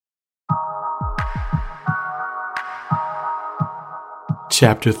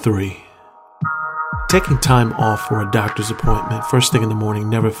Chapter 3. Taking time off for a doctor's appointment first thing in the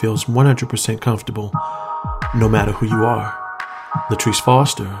morning never feels 100% comfortable, no matter who you are. Latrice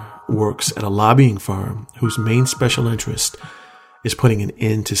Foster works at a lobbying firm whose main special interest is putting an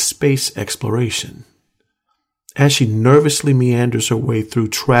end to space exploration. As she nervously meanders her way through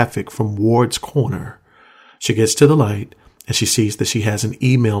traffic from Ward's Corner, she gets to the light and she sees that she has an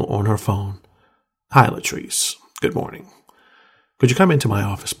email on her phone. Hi, Latrice. Good morning. Could you come into my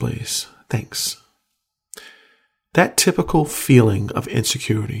office, please? Thanks. That typical feeling of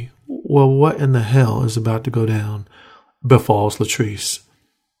insecurity, well, what in the hell is about to go down, befalls Latrice.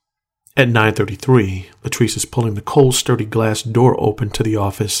 At 9:33, Latrice is pulling the cold, sturdy glass door open to the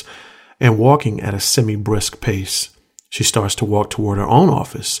office and walking at a semi-brisk pace. She starts to walk toward her own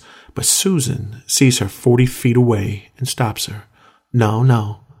office, but Susan sees her 40 feet away and stops her.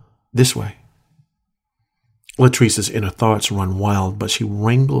 No, this way. Latrice's inner thoughts run wild, but she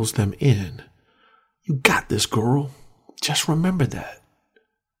wrangles them in. You got this, girl. Just remember that.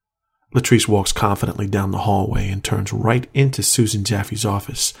 Latrice walks confidently down the hallway and turns right into Susan Jaffe's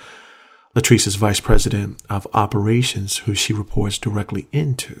office. Latrice is vice president of operations, who she reports directly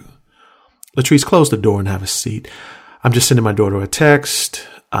into. Latrice, close the door and have a seat. I'm just sending my daughter a text.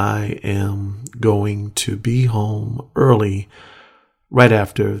 I am going to be home early right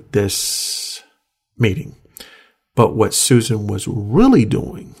after this meeting. But what Susan was really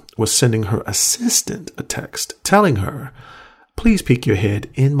doing was sending her assistant a text telling her, please peek your head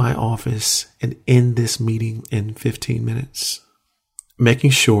in my office and end this meeting in 15 minutes.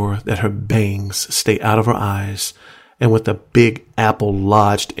 Making sure that her bangs stay out of her eyes and with a big apple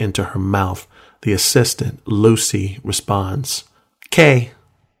lodged into her mouth, the assistant, Lucy, responds, Kay.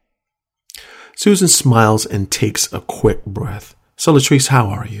 Susan smiles and takes a quick breath. So, Latrice, how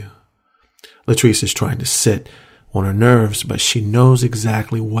are you? Latrice is trying to sit on her nerves, but she knows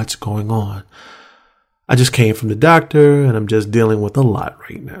exactly what's going on. I just came from the doctor and I'm just dealing with a lot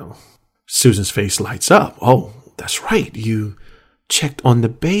right now. Susan's face lights up. Oh, that's right. You checked on the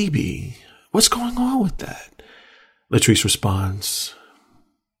baby. What's going on with that? Latrice responds,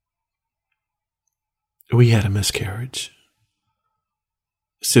 we had a miscarriage.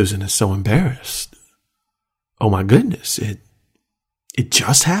 Susan is so embarrassed. Oh my goodness, it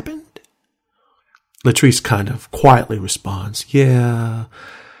just happened? Latrice kind of quietly responds, yeah,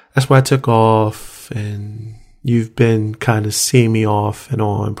 that's why I took off, and you've been kind of seeing me off and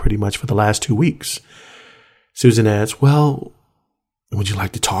on pretty much for the last 2 weeks. Susan adds, well, would you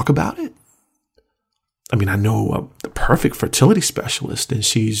like to talk about it? I mean, I know the perfect fertility specialist, and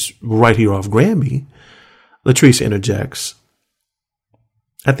she's right here off Granby. Latrice interjects,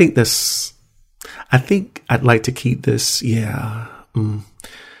 I think I'd like to keep this,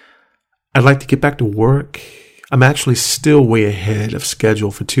 I'd like to get back to work. I'm actually still way ahead of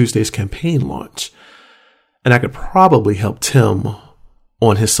schedule for Tuesday's campaign launch, and I could probably help Tim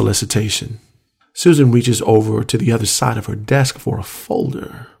on his solicitation. Susan reaches over to the other side of her desk for a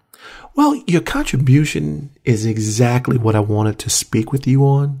folder. Well, your contribution is exactly what I wanted to speak with you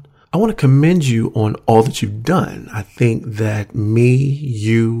on. I want to commend you on all that you've done. I think that me,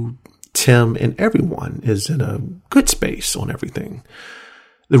 you, Tim, and everyone is in a good space on everything.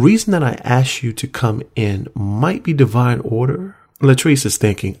 The reason that I asked you to come in might be divine order. Latrice is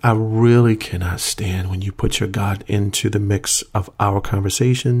thinking, I really cannot stand when you put your God into the mix of our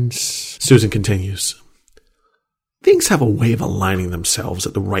conversations. Susan continues, things have a way of aligning themselves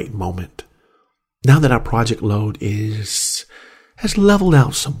at the right moment. Now that our project load has leveled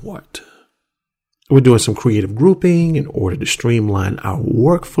out somewhat. We're doing some creative grouping in order to streamline our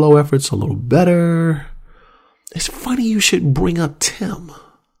workflow efforts a little better. It's funny you should bring up Tim.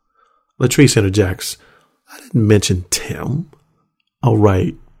 Latrice interjects, I didn't mention Tim. All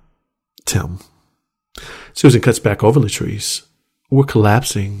right, Tim. Susan cuts back over Latrice. We're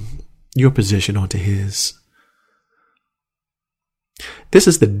collapsing your position onto his. This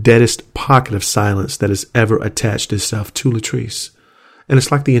is the deadest pocket of silence that has ever attached itself to Latrice. And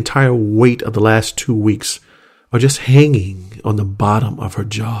it's like the entire weight of the last 2 weeks are just hanging on the bottom of her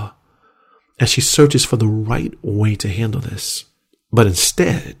jaw as she searches for the right way to handle this. But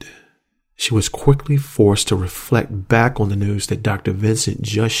instead, she was quickly forced to reflect back on the news that Dr. Vincent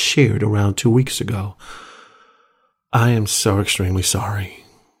just shared around 2 weeks ago. I am so extremely sorry,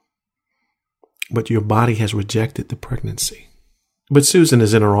 but your body has rejected the pregnancy. But Susan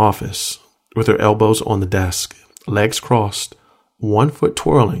is in her office with her elbows on the desk, legs crossed, 1 foot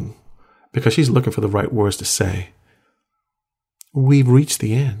twirling, because she's looking for the right words to say. We've reached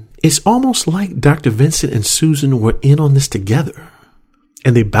the end. It's almost like Dr. Vincent and Susan were in on this together.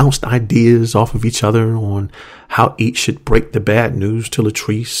 and they bounced ideas off of each other on how each should break the bad news to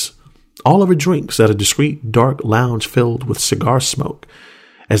Latrice, all over drinks at a discreet dark lounge filled with cigar smoke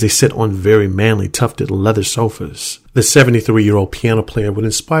as they sit on very manly tufted leather sofas. The 73-year-old piano player would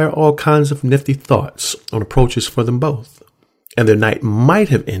inspire all kinds of nifty thoughts on approaches for them both, and their night might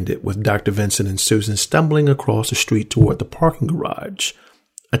have ended with Dr. Vincent and Susan stumbling across the street toward the parking garage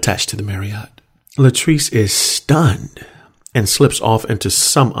attached to the Marriott. Latrice is stunned and slips off into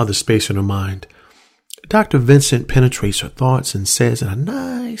some other space in her mind. Dr. Vincent penetrates her thoughts and says in a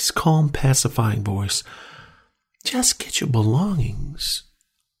nice, calm, pacifying voice, "Just get your belongings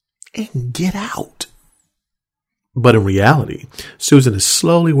and get out." But in reality, Susan is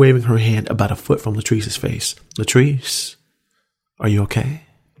slowly waving her hand about a foot from Latrice's face. "Latrice, are you okay?"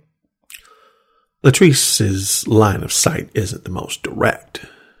 Latrice's line of sight isn't the most direct.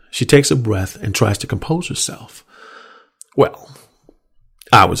 She takes a breath and tries to compose herself. "Well,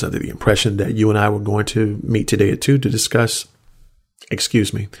 I was under the impression that you and I were going to meet today at 2 to discuss,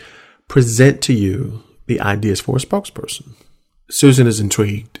 present to you the ideas for a spokesperson." Susan is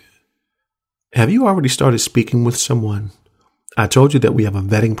intrigued. "Have you already started speaking with someone? I told you that we have a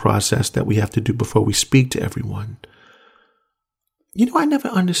vetting process that we have to do before we speak to everyone." I never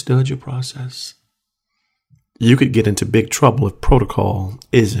understood your process." You could get into big trouble if protocol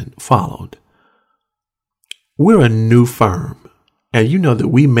isn't followed. We're a new firm, and you know that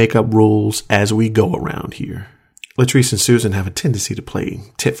we make up rules as we go around here. Latrice and Susan have a tendency to play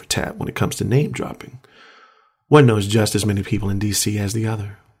tit for tat when it comes to name dropping. One knows just as many people in D.C. as the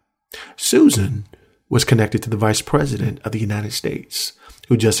other. Susan was connected to the Vice President of the United States,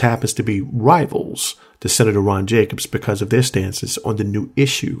 who just happens to be rivals to Senator Ron Jacobs because of their stances on the new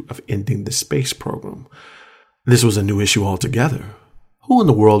issue of ending the space program. This was a new issue altogether. Who in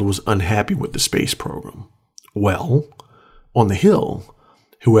the world was unhappy with the space program? Well, on the Hill,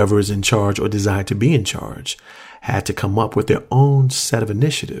 whoever is in charge or desired to be in charge had to come up with their own set of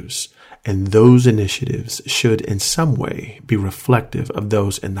initiatives, and those initiatives should in some way be reflective of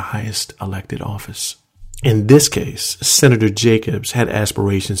those in the highest elected office. In this case, Senator Jacobs had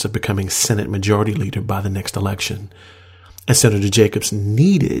aspirations of becoming Senate Majority Leader by the next election, and Senator Jacobs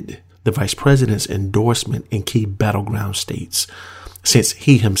needed the Vice President's endorsement in key battleground states, since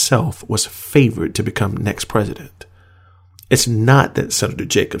he himself was favored to become next president. It's not that Senator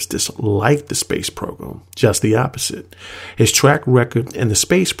Jacobs disliked the space program, just the opposite. His track record in the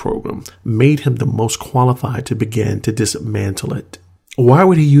space program made him the most qualified to begin to dismantle it. Why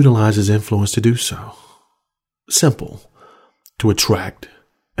would he utilize his influence to do so? Simple: to attract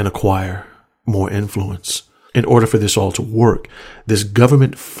and acquire more influence. In order for this all to work, this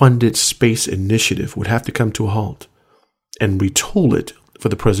government-funded space initiative would have to come to a halt and retool it for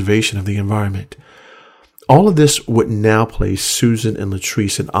the preservation of the environment. All of this would now place Susan and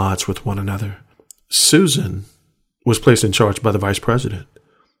Latrice at odds with one another. Susan was placed in charge by the Vice President,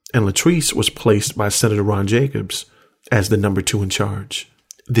 and Latrice was placed by Senator Ron Jacobs as the number 2 in charge.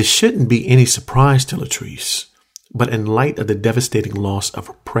 This shouldn't be any surprise to Latrice, but in light of the devastating loss of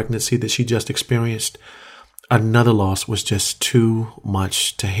her pregnancy that she just experienced, another loss was just too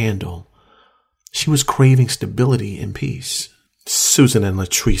much to handle. She was craving stability and peace. Susan and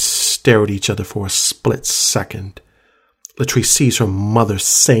Latrice stare at each other for a split second. Latrice sees her mother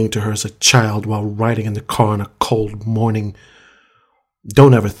saying to her as a child while riding in the car on a cold morning,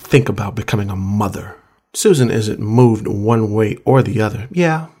 "Don't ever think about becoming a mother." Susan isn't moved one way or the other.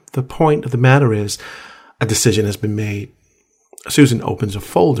 Yeah, the point of the matter is a decision has been made. Susan opens a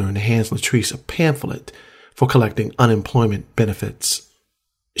folder and hands Latrice a pamphlet for collecting unemployment benefits.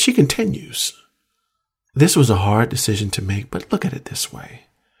 She continues, "This was a hard decision to make, but look at it this way.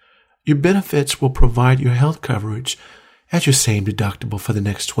 Your benefits will provide your health coverage at your same deductible for the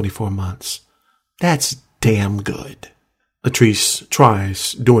next 24 months. That's damn good." Latrice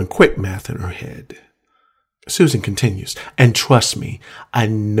tries doing quick math in her head. Susan continues, "And trust me, I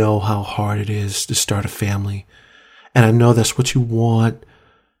know how hard it is to start a family, and I know that's what you want.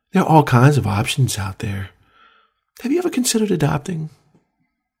 There are all kinds of options out there. Have you ever considered adopting?"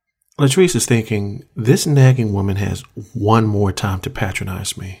 Latrice is thinking, this nagging woman has one more time to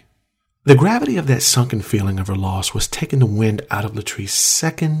patronize me. The gravity of that sunken feeling of her loss was taking the wind out of Latrice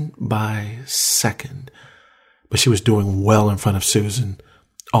second by second. But she was doing well in front of Susan,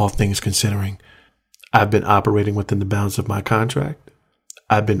 all things considering. I've been operating within the bounds of my contract.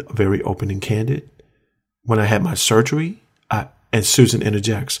 I've been very open and candid. When I had my surgery, and Susan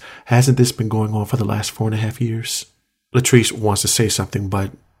interjects, "Hasn't this been going on for the last 4.5 years?" Latrice wants to say something,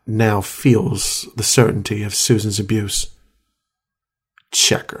 but now feels the certainty of Susan's abuse.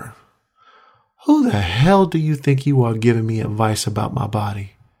 Checker. Who the hell do you think you are giving me advice about my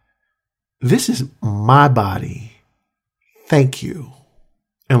body? This is my body. Thank you.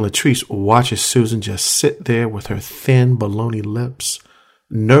 And Latrice watches Susan just sit there with her thin baloney lips,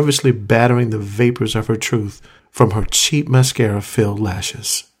 nervously battering the vapors of her truth from her cheap mascara-filled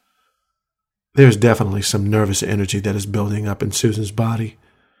lashes. There's definitely some nervous energy that is building up in Susan's body.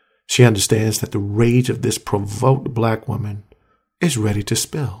 She understands that the rage of this provoked black woman is ready to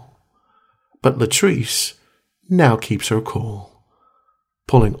spill. But Latrice now keeps her cool,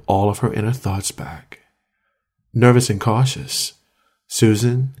 pulling all of her inner thoughts back. Nervous and cautious,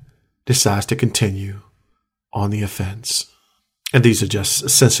 Susan decides to continue on the offense. And these are just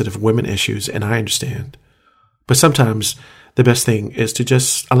sensitive women issues, and I understand. But sometimes the best thing is to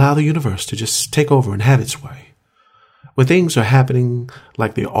just allow the universe to just take over and have its way. When things are happening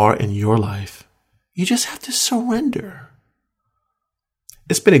like they are in your life, you just have to surrender.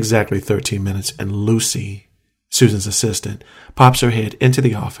 It's been exactly 13 minutes, and Lucy, Susan's assistant, pops her head into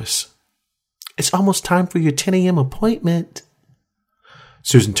the office. It's almost time for your 10 a.m. appointment.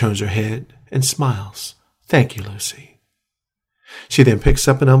 Susan turns her head and smiles. Thank you, Lucy. She then picks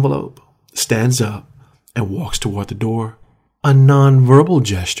up an envelope, stands up, and walks toward the door. A nonverbal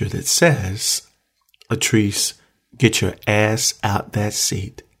gesture that says, Latrice, get your ass out that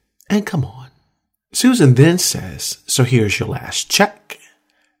seat and come on. Susan then says, so here's your last check.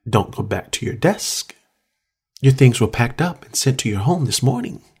 Don't go back to your desk. Your things were packed up and sent to your home this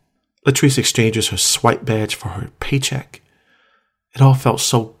morning. Latrice exchanges her swipe badge for her paycheck. It all felt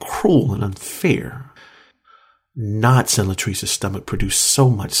so cruel and unfair. Knots in Latrice's stomach produced so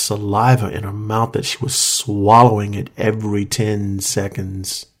much saliva in her mouth that she was swallowing it every 10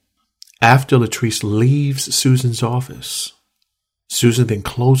 seconds. After Latrice leaves Susan's office, Susan then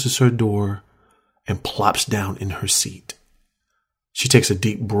closes her door and plops down in her seat. She takes a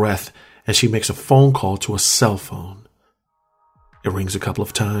deep breath and she makes a phone call to a cell phone. It rings a couple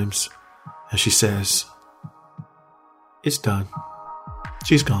of times and she says, it's done.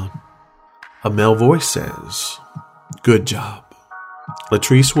 She's gone. A male voice says, good job.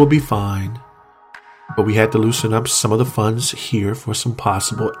 Latrice will be fine, but we had to loosen up some of the funds here for some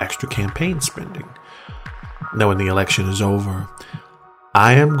possible extra campaign spending. Now, when the election is over,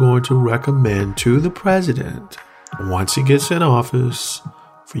 I am going to recommend to the president, once he gets in office,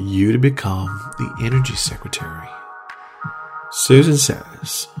 for you to become the energy secretary. Susan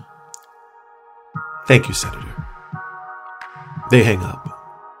says, thank you, Senator. They hang up.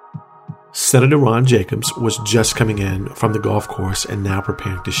 Senator Ron Jacobs was just coming in from the golf course and now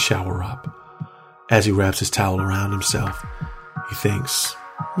preparing to shower up. As he wraps his towel around himself, he thinks,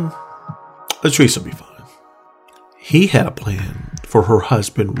 Latrice will be fine. He had a plan for her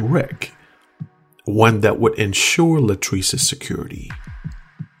husband, Rick, one that would ensure Latrice's security,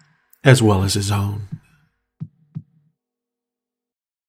 as well as his own.